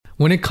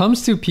When it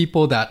comes to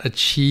people that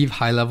achieve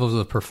high levels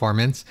of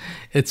performance,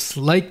 it's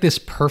like this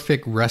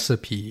perfect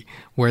recipe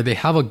where they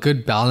have a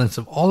good balance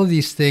of all of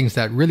these things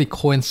that really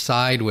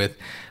coincide with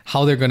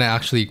how they're going to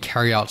actually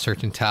carry out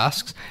certain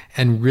tasks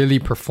and really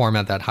perform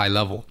at that high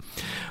level.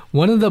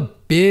 One of the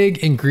big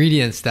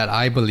ingredients that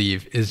I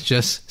believe is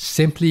just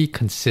simply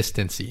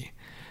consistency.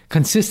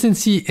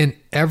 Consistency in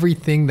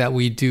everything that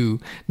we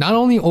do, not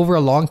only over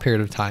a long period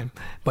of time,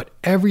 but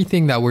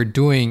everything that we're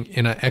doing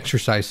in an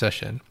exercise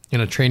session, in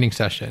a training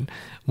session.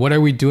 What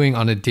are we doing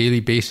on a daily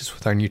basis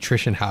with our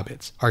nutrition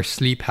habits, our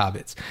sleep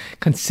habits?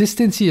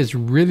 Consistency is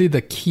really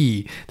the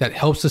key that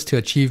helps us to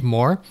achieve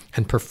more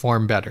and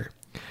perform better.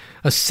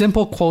 A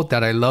simple quote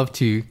that I love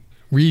to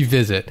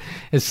revisit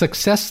is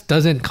success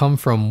doesn't come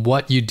from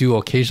what you do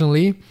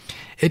occasionally,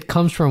 it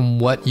comes from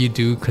what you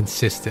do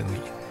consistently.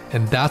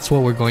 And that's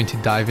what we're going to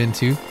dive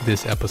into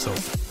this episode.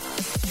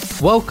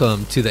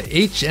 Welcome to the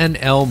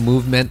HNL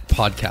Movement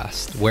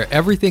Podcast, where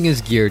everything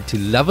is geared to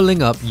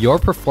leveling up your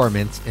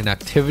performance in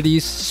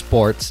activities,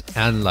 sports,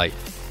 and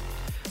life.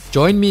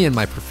 Join me in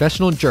my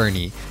professional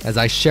journey as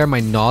I share my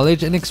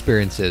knowledge and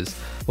experiences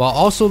while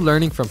also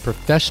learning from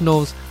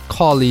professionals,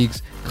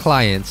 colleagues,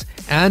 clients,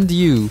 and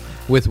you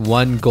with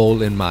one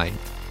goal in mind: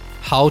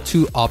 how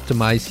to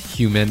optimize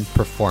human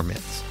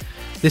performance.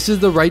 This is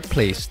the right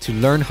place to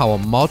learn how a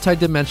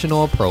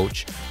multidimensional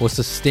approach will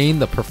sustain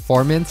the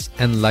performance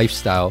and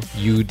lifestyle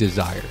you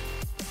desire.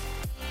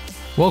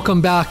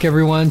 Welcome back,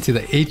 everyone, to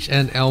the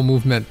HNL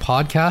Movement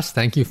Podcast.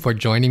 Thank you for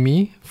joining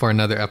me for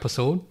another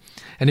episode.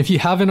 And if you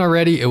haven't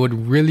already, it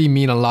would really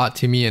mean a lot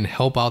to me and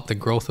help out the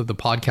growth of the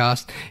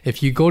podcast.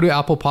 If you go to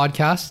Apple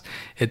Podcasts,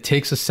 it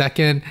takes a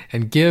second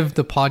and give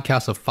the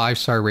podcast a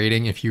 5-star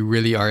rating if you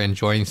really are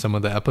enjoying some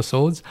of the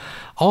episodes.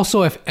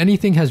 Also, if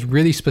anything has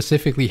really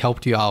specifically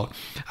helped you out,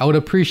 I would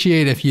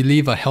appreciate if you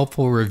leave a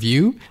helpful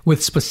review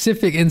with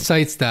specific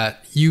insights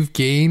that you've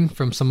gained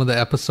from some of the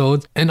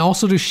episodes, and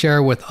also to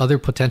share with other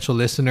potential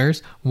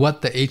listeners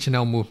what the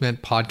HNL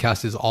Movement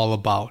Podcast is all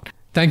about.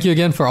 Thank you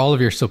again for all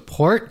of your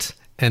support.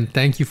 And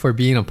thank you for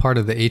being a part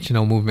of the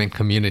HNL Movement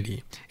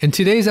community. In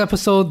today's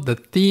episode, the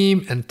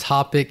theme and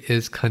topic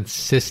is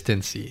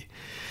consistency.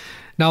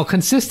 Now,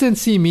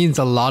 consistency means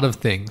a lot of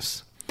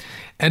things,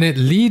 and it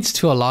leads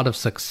to a lot of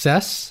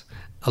success,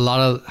 a lot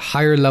of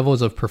higher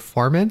levels of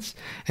performance,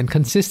 and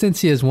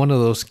consistency is one of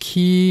those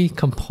key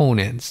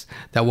components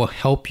that will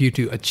help you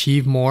to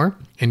achieve more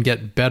and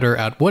get better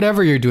at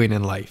whatever you're doing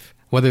in life,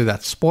 whether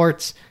that's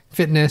sports,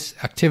 fitness,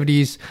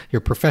 activities, your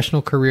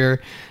professional career,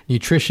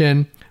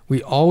 nutrition.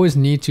 We always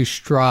need to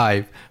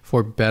strive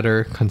for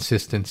better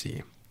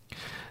consistency.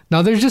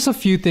 Now, there's just a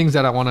few things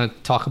that I want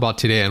to talk about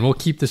today, and we'll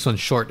keep this one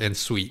short and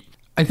sweet.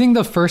 I think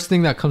the first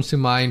thing that comes to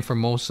mind for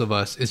most of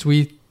us is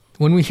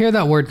when we hear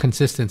that word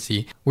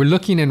consistency, we're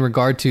looking in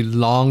regard to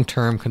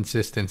long-term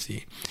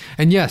consistency.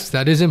 And yes,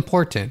 that is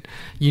important.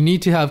 You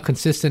need to have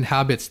consistent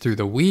habits through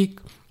the week,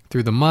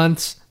 through the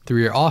months,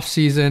 through your off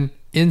season,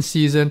 in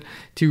season,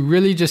 to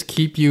really just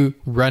keep you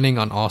running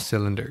on all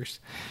cylinders.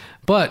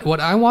 But what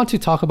I want to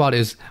talk about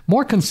is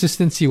more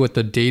consistency with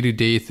the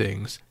day-to-day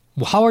things.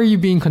 How are you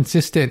being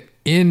consistent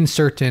in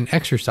certain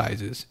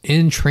exercises,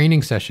 in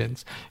training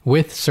sessions,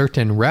 with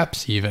certain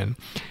reps even?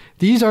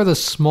 These are the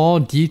small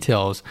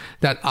details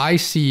that I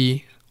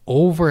see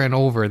over and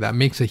over that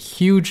makes a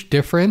huge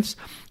difference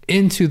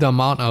into the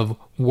amount of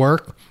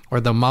work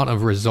or the amount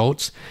of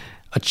results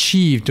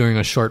achieved during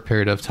a short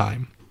period of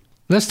time.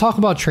 Let's talk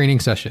about training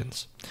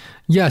sessions.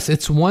 Yes,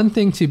 it's one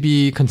thing to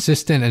be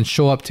consistent and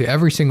show up to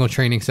every single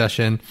training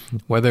session,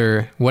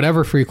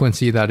 whatever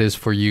frequency that is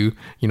for you,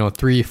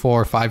 3,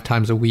 4, 5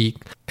 times a week,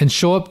 and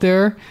show up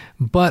there.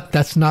 But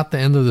that's not the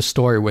end of the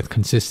story with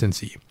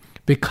consistency,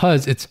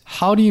 because it's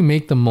how do you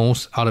make the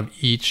most out of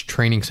each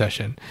training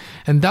session?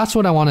 And that's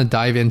what I want to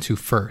dive into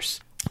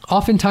first.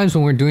 Oftentimes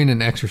when we're doing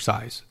an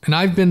exercise, and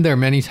I've been there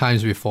many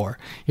times before,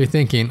 you're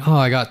thinking, oh,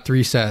 I got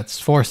 3 sets,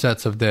 4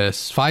 sets of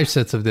this, 5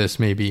 sets of this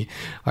maybe,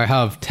 or I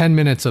have 10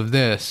 minutes of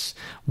this,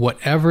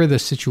 whatever the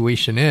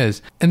situation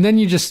is. And then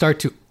you just start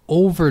to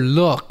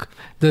overlook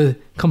the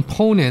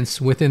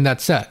components within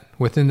that set,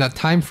 within that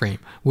time frame,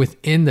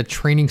 within the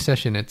training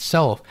session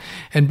itself.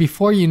 And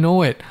before you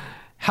know it,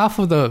 half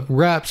of the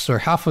reps or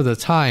half of the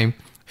time,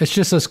 it's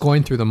just us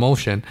going through the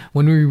motion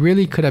when we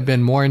really could have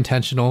been more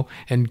intentional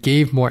and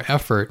gave more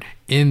effort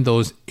in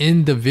those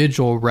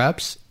individual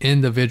reps,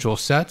 individual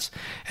sets.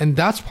 And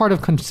that's part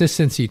of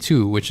consistency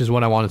too, which is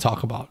what I want to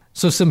talk about.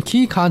 So some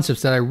key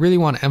concepts that I really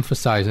want to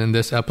emphasize in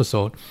this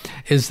episode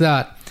is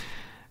that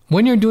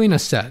when you're doing a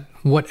set,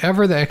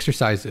 whatever the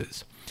exercise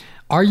is,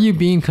 are you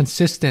being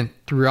consistent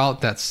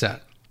throughout that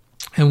set?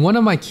 And one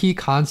of my key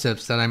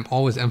concepts that I'm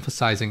always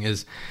emphasizing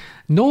is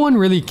no one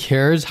really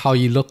cares how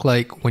you look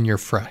like when you're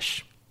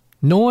fresh.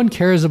 No one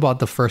cares about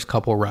the first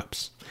couple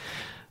reps.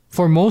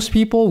 For most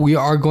people, we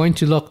are going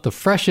to look the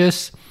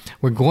freshest.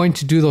 We're going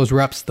to do those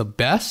reps the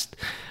best.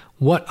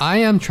 What I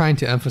am trying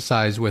to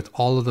emphasize with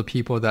all of the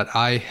people that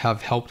I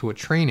have helped with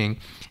training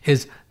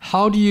is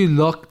how do you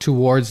look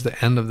towards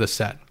the end of the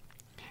set?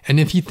 And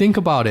if you think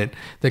about it,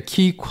 the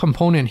key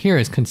component here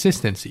is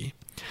consistency.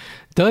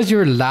 Does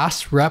your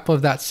last rep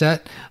of that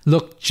set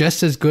look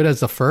just as good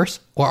as the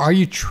first? Or are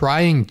you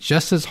trying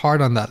just as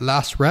hard on that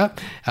last rep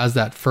as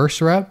that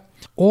first rep?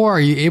 Or are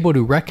you able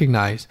to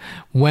recognize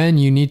when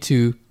you need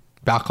to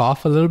back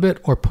off a little bit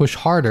or push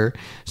harder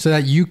so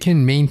that you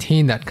can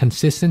maintain that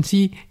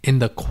consistency in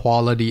the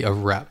quality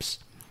of reps?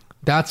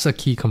 That's a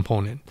key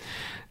component.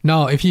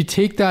 Now, if you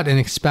take that and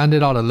expand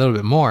it out a little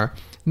bit more,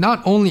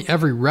 not only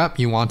every rep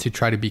you want to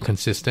try to be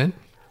consistent,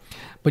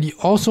 but you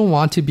also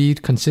want to be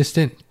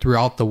consistent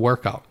throughout the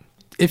workout.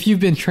 If you've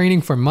been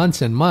training for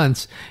months and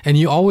months and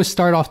you always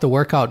start off the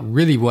workout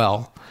really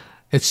well,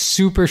 it's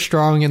super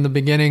strong in the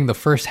beginning, the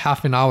first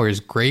half an hour is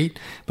great,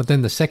 but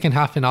then the second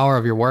half an hour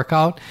of your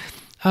workout,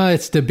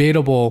 it's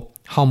debatable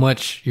how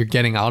much you're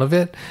getting out of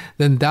it,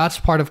 then that's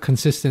part of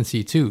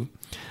consistency too.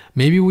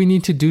 Maybe we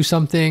need to do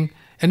something,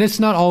 and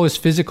it's not always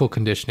physical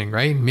conditioning,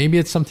 right? Maybe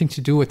it's something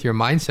to do with your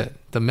mindset,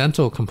 the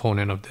mental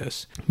component of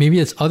this. Maybe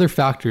it's other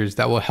factors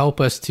that will help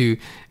us to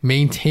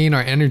maintain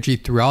our energy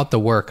throughout the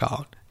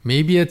workout.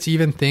 Maybe it's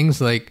even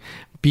things like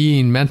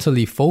being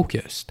mentally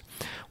focused.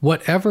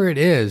 Whatever it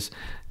is,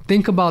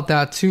 think about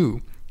that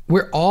too.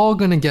 We're all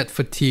going to get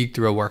fatigued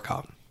through a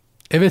workout.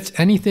 If it's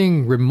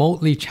anything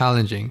remotely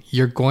challenging,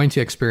 you're going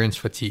to experience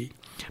fatigue.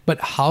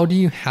 But how do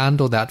you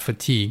handle that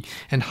fatigue?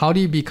 And how do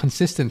you be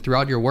consistent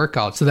throughout your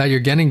workout so that you're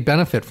getting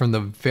benefit from the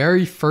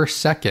very first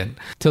second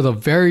to the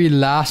very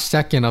last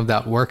second of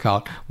that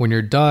workout? When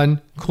you're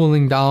done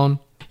cooling down,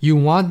 you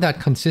want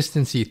that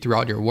consistency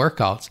throughout your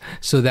workouts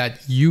so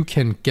that you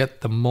can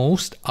get the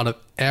most out of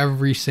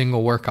every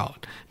single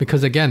workout.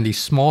 Because again, these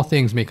small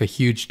things make a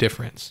huge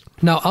difference.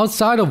 Now,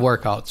 outside of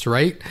workouts,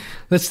 right?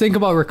 Let's think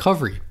about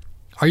recovery.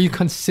 Are you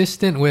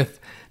consistent with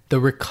the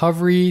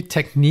recovery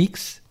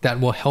techniques that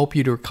will help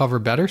you to recover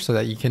better so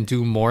that you can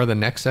do more the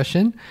next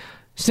session?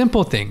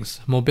 Simple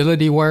things,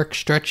 mobility work,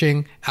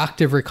 stretching,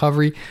 active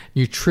recovery,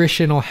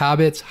 nutritional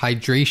habits,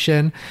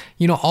 hydration,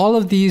 all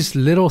of these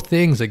little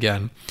things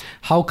again.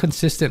 How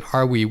consistent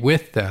are we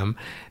with them?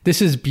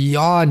 This is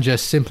beyond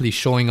just simply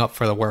showing up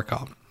for the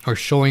workout or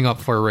showing up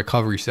for a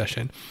recovery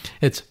session.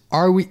 It's,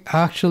 are we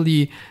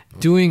actually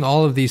doing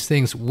all of these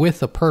things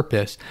with a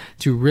purpose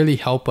to really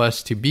help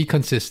us to be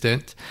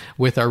consistent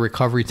with our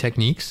recovery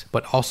techniques,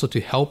 but also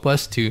to help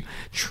us to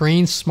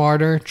train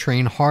smarter,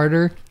 train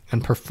harder,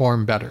 and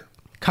perform better?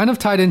 Kind of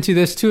tied into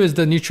this too is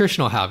the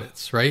nutritional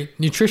habits, right?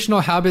 Nutritional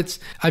habits,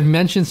 I've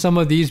mentioned some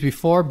of these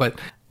before, but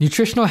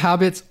nutritional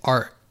habits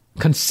are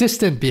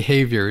consistent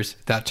behaviors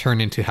that turn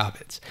into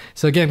habits.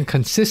 So again,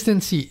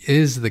 consistency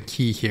is the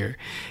key here.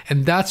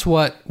 And that's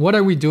what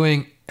are we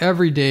doing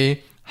every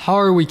day? How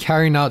are we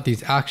carrying out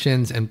these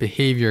actions and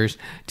behaviors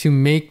to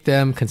make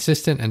them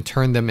consistent and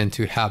turn them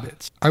into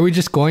habits? Are we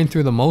just going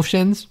through the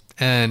motions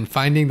and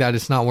finding that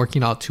it's not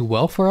working out too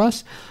well for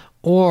us?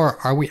 Or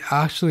are we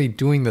actually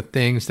doing the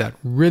things that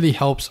really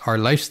helps our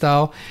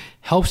lifestyle,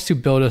 helps to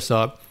build us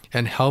up,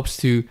 and helps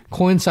to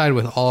coincide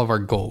with all of our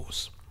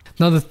goals?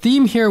 Now, the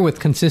theme here with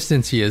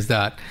consistency is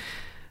that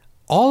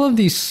all of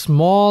these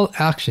small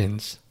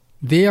actions,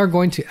 they are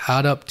going to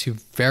add up to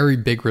very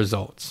big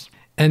results.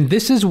 And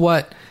this is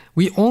what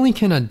we only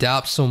can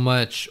adapt so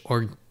much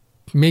or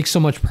make so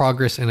much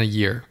progress in a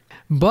year.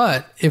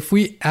 But if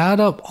we add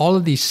up all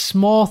of these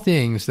small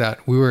things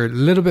that we were a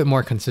little bit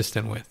more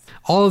consistent with,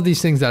 all of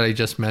these things that I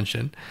just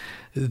mentioned,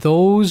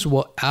 those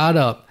will add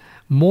up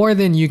more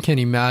than you can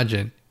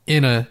imagine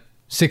in a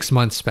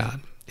 6-month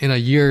span, in a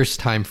year's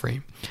time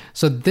frame.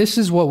 So this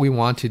is what we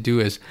want to do,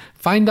 is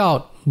find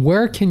out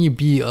where can you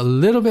be a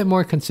little bit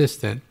more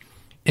consistent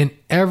in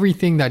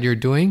everything that you're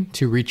doing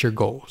to reach your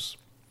goals.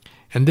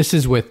 And this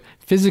is with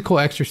physical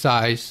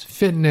exercise,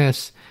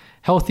 fitness,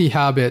 healthy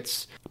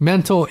habits,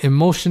 mental,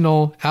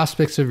 emotional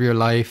aspects of your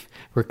life,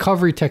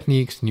 recovery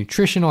techniques,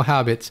 nutritional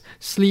habits,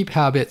 sleep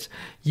habits.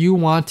 You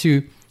want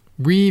to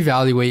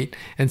reevaluate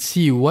and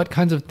see what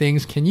kinds of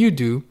things can you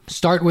do.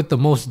 Start with the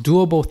most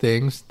doable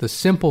things, the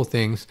simple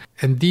things,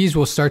 and these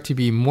will start to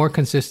be more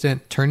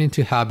consistent, turn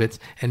into habits,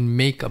 and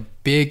make a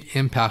big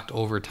impact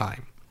over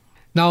time.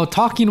 Now,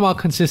 talking about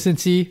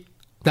consistency,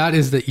 that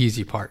is the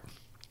easy part,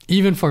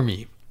 even for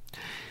me.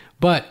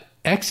 But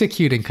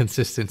executing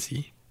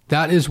consistency,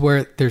 that is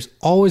where there's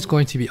always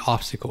going to be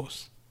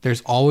obstacles.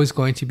 There's always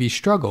going to be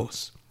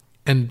struggles.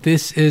 And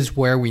this is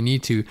where we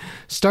need to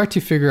start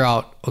to figure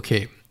out,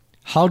 okay,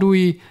 how do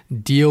we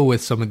deal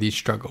with some of these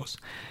struggles?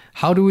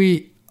 How do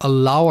we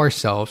allow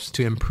ourselves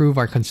to improve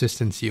our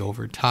consistency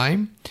over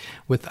time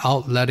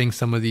without letting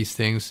some of these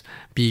things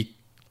be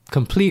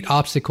complete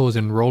obstacles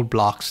and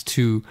roadblocks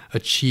to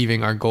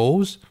achieving our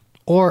goals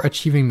or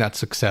achieving that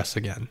success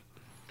again?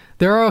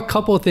 There are a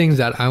couple of things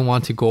that I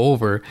want to go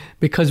over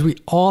because we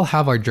all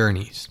have our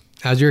journeys.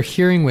 As you're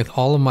hearing with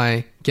all of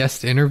my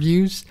guest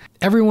interviews,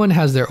 everyone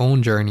has their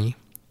own journey,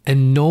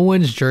 and no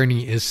one's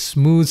journey is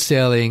smooth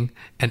sailing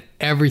and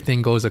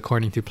everything goes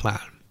according to plan.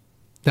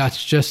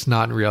 That's just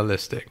not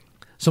realistic.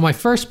 So my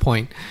first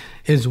point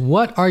is,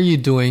 what are you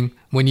doing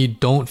when you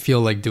don't feel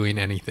like doing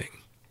anything?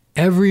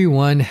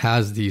 Everyone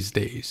has these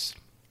days.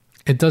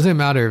 It doesn't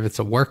matter if it's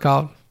a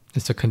workout,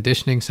 It's a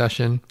conditioning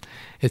session.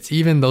 It's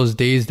even those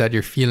days that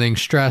you're feeling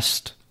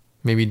stressed,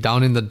 maybe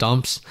down in the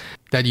dumps,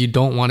 that you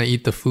don't want to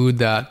eat the food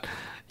that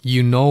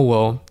you know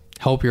will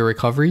help your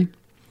recovery.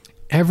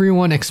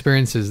 Everyone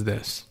experiences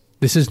this.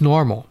 This is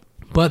normal.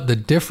 But the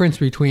difference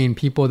between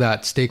people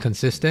that stay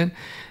consistent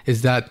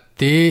is that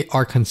they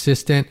are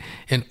consistent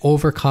in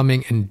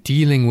overcoming and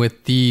dealing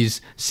with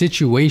these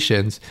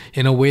situations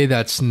in a way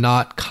that's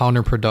not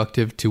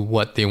counterproductive to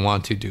what they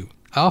want to do.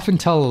 I often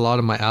tell a lot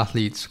of my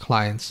athletes,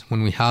 clients,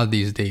 when we have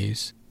these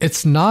days,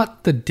 it's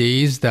not the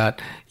days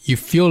that you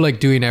feel like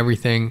doing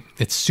everything,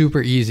 it's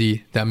super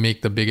easy, that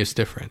make the biggest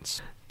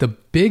difference. The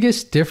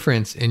biggest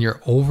difference in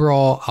your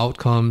overall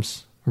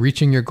outcomes,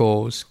 reaching your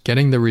goals,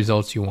 getting the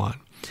results you want,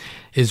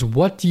 is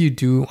what do you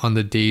do on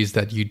the days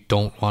that you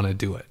don't want to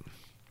do it?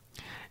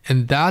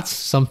 And that's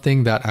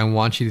something that I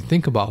want you to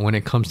think about when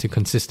it comes to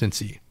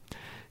consistency.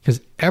 Because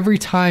every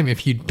time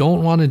if you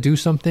don't want to do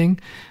something,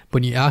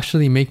 but you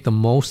actually make the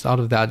most out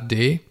of that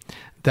day,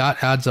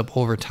 that adds up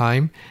over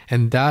time,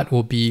 and that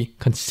will be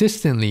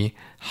consistently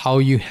how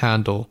you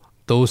handle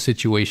those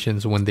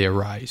situations when they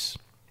arise.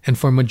 And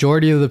for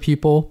majority of the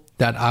people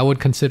that I would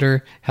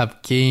consider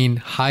have gained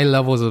high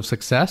levels of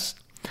success,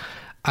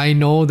 I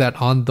know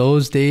that on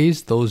those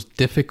days, those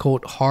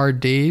difficult, hard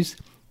days,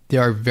 they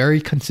are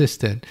very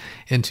consistent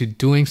into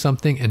doing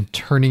something and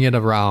turning it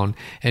around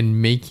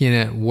and making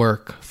it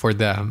work for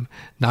them,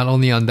 not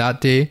only on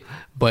that day,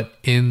 but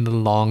in the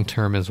long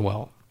term as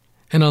well.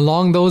 And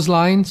along those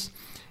lines,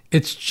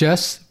 it's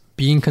just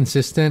being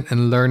consistent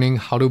and learning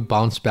how to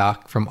bounce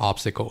back from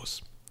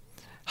obstacles.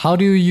 How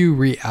do you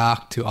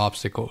react to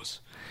obstacles?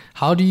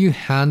 How do you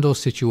handle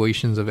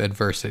situations of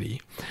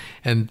adversity?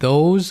 And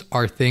those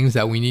are things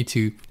that we need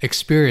to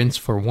experience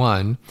for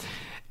one,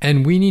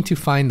 and we need to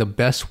find the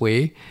best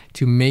way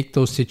to make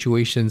those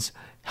situations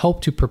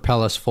help to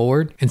propel us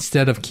forward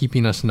instead of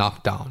keeping us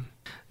knocked down.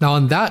 Now,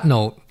 on that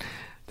note,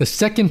 the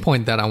second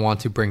point that I want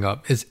to bring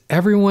up is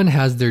everyone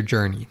has their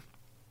journey,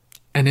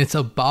 and it's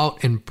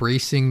about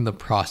embracing the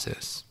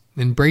process,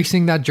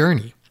 embracing that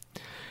journey,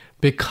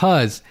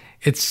 because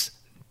it's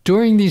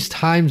during these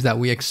times that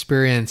we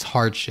experience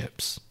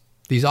hardships,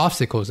 these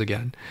obstacles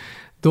again.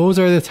 Those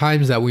are the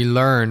times that we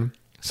learn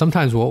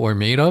sometimes what we're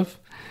made of,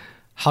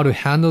 how to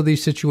handle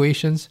these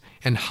situations,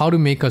 and how to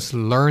make us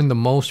learn the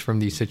most from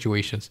these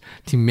situations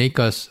to make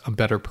us a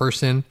better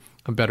person,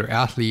 a better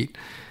athlete,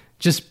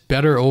 just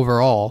better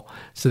overall,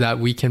 so that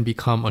we can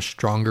become a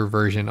stronger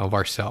version of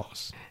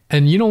ourselves.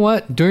 And you know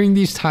what? During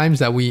these times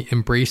that we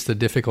embrace the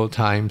difficult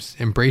times,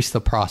 embrace the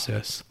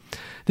process,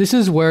 this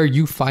is where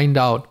you find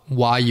out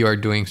why you are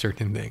doing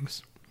certain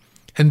things.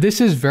 And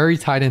this is very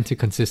tied into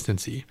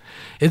consistency.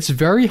 It's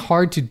very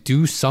hard to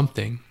do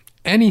something,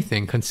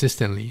 anything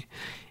consistently,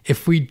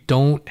 if we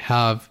don't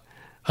have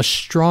a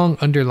strong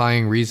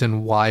underlying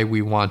reason why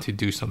we want to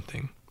do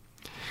something.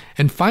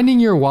 And finding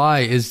your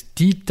why is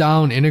deep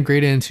down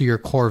integrated into your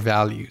core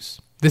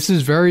values. This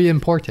is very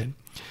important.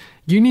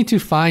 You need to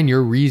find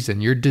your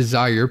reason, your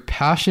desire, your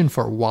passion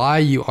for why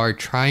you are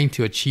trying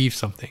to achieve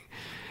something.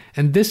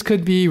 And this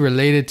could be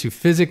related to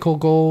physical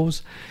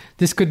goals.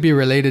 This could be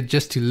related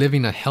just to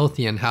living a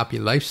healthy and happy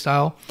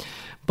lifestyle.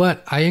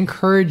 But I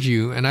encourage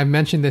you, and I've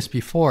mentioned this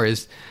before,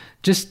 is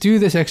just do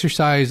this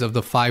exercise of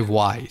the 5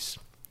 whys,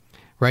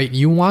 right?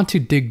 You want to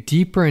dig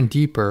deeper and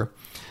deeper,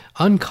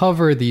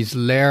 uncover these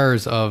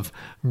layers of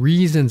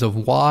reasons of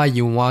why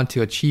you want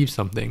to achieve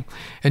something,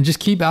 and just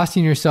keep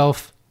asking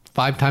yourself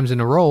 5 times in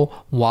a row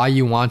why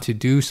you want to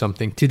do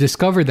something to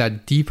discover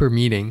that deeper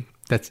meaning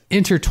that's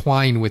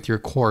intertwined with your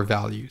core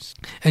values.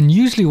 And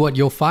usually what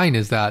you'll find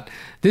is that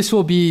this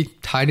will be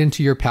tied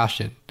into your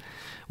passion.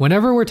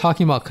 Whenever we're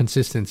talking about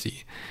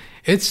consistency,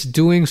 it's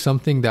doing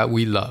something that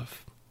we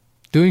love,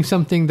 doing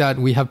something that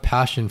we have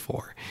passion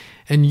for.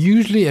 And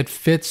usually it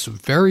fits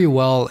very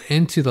well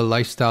into the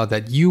lifestyle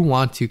that you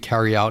want to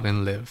carry out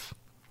and live.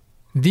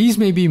 These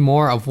may be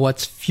more of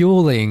what's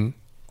fueling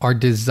our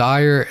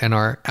desire and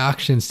our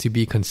actions to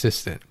be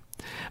consistent.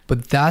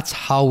 But that's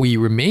how we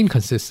remain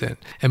consistent.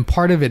 And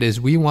part of it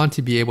is we want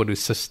to be able to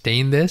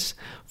sustain this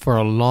for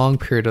a long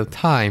period of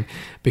time,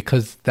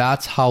 because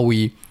that's how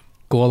we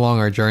go along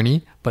our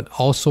journey, but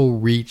also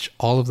reach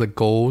all of the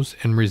goals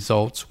and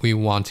results we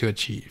want to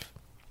achieve.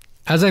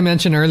 As I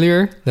mentioned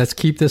earlier, let's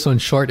keep this one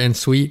short and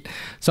sweet.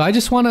 So I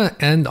just want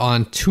to end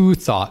on 2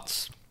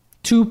 thoughts,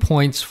 2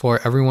 points for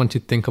everyone to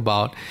think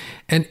about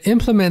and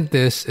implement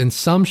this in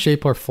some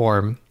shape or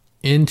form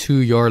into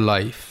your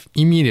life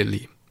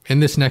immediately in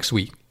this next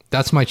week.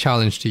 That's my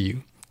challenge to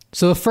you.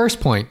 So the first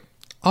point,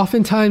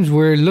 oftentimes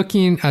we're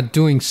looking at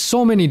doing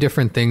so many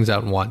different things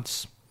at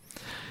once.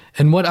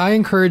 And what I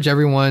encourage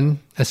everyone,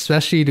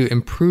 especially to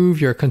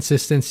improve your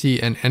consistency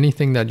in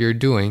anything that you're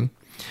doing,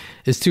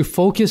 is to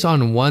focus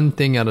on one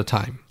thing at a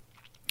time.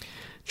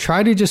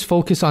 Try to just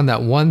focus on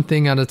that one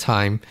thing at a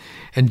time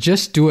and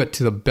just do it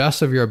to the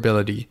best of your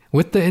ability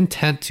with the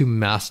intent to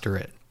master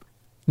it.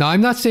 Now,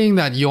 I'm not saying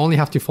that you only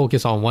have to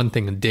focus on one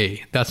thing a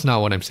day. That's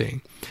not what I'm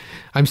saying.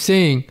 I'm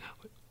saying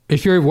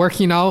if you're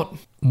working out,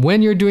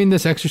 when you're doing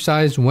this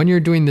exercise, when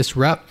you're doing this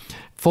rep,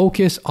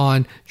 Focus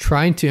on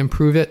trying to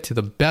improve it to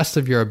the best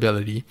of your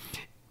ability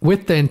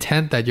with the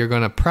intent that you're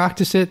going to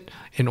practice it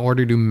in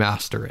order to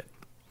master it.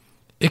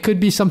 It could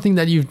be something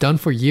that you've done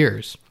for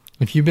years.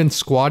 If you've been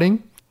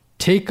squatting,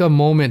 take a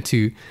moment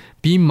to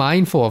be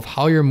mindful of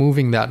how you're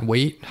moving that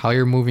weight, how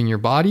you're moving your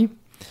body.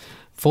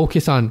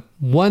 Focus on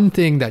one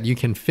thing that you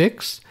can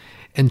fix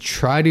and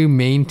try to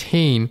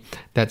maintain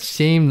that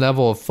same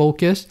level of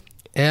focus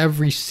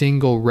every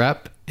single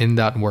rep in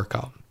that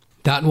workout.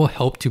 That will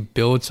help to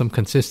build some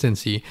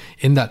consistency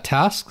in that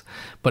task,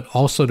 but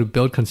also to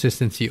build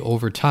consistency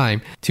over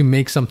time to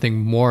make something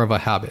more of a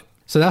habit.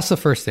 So that's the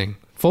first thing.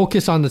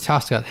 Focus on the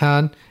task at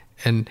hand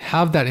and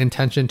have that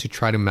intention to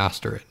try to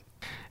master it.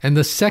 And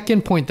the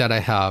second point that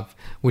I have,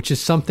 which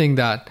is something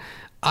that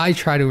I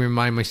try to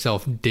remind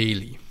myself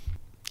daily,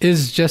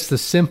 is just the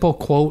simple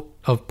quote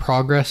of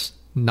progress,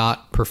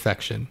 not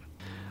perfection.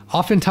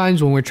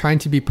 Oftentimes when we're trying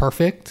to be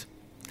perfect,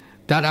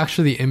 that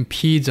actually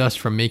impedes us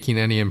from making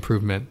any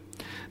improvement.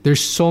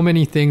 There's so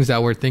many things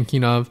that we're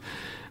thinking of.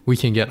 We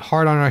can get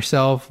hard on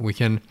ourselves. We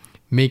can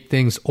make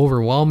things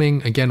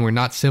overwhelming. Again, we're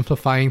not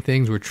simplifying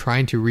things. We're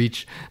trying to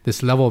reach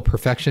this level of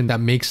perfection that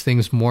makes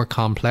things more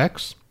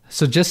complex.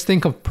 So just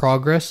think of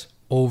progress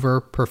over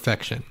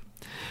perfection.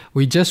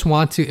 We just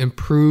want to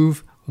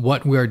improve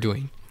what we are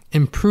doing.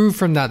 Improve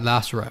from that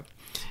last rep.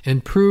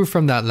 Improve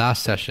from that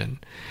last session.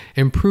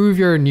 Improve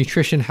your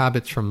nutrition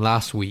habits from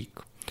last week.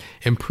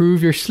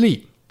 Improve your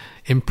sleep.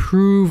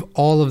 Improve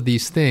all of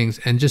these things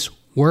and just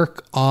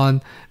work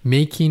on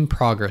making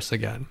progress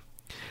again.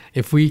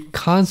 If we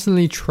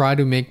constantly try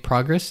to make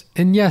progress,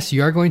 and yes,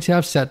 you are going to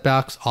have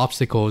setbacks,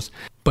 obstacles,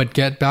 but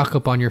get back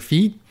up on your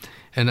feet.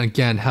 And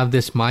again, have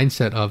this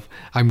mindset of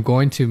I'm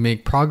going to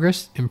make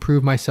progress,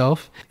 improve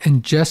myself,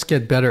 and just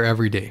get better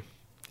every day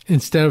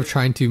instead of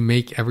trying to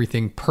make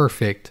everything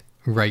perfect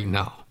right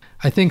now.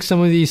 I think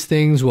some of these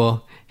things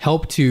will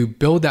help to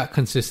build that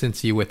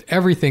consistency with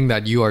everything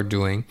that you are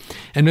doing.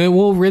 And it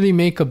will really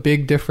make a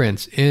big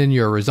difference in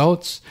your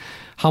results,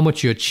 how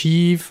much you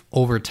achieve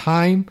over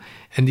time.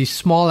 And these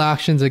small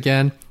actions,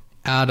 again,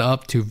 add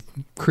up to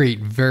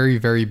create very,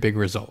 very big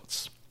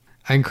results.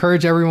 I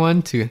encourage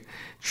everyone to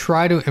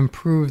try to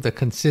improve the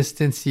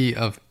consistency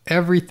of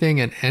everything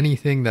and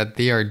anything that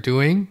they are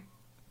doing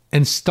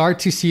and start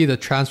to see the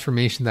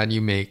transformation that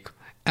you make.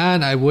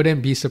 And I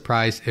wouldn't be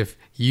surprised if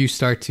you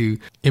start to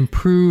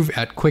improve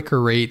at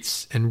quicker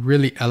rates and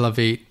really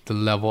elevate the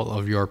level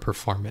of your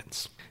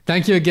performance.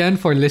 Thank you again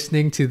for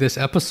listening to this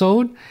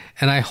episode,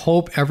 and I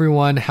hope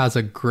everyone has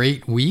a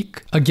great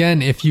week.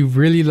 Again, if you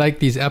really like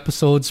these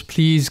episodes,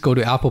 please go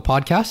to Apple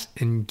Podcasts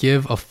and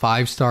give a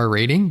 5-star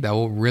rating. That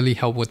will really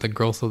help with the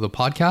growth of the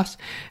podcast,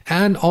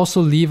 and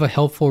also leave a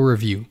helpful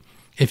review.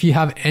 If you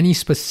have any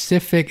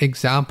specific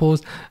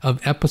examples of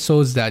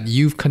episodes that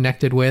you've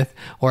connected with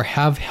or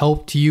have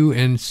helped you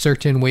in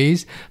certain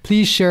ways,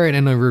 please share it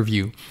in a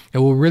review. It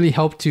will really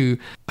help to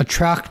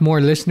attract more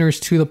listeners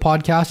to the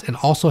podcast and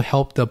also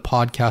help the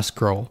podcast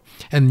grow.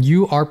 And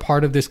you are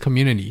part of this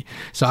community,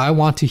 so I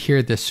want to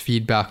hear this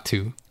feedback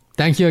too.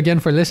 Thank you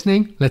again for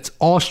listening. Let's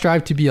all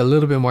strive to be a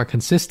little bit more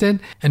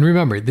consistent. And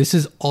remember, this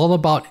is all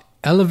about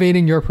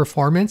elevating your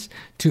performance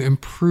to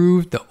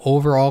improve the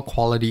overall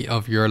quality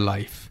of your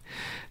life.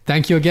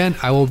 Thank you again.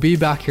 I will be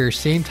back here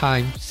same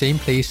time, same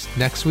place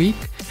next week.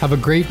 Have a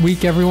great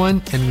week,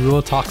 everyone, and we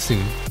will talk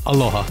soon.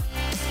 Aloha.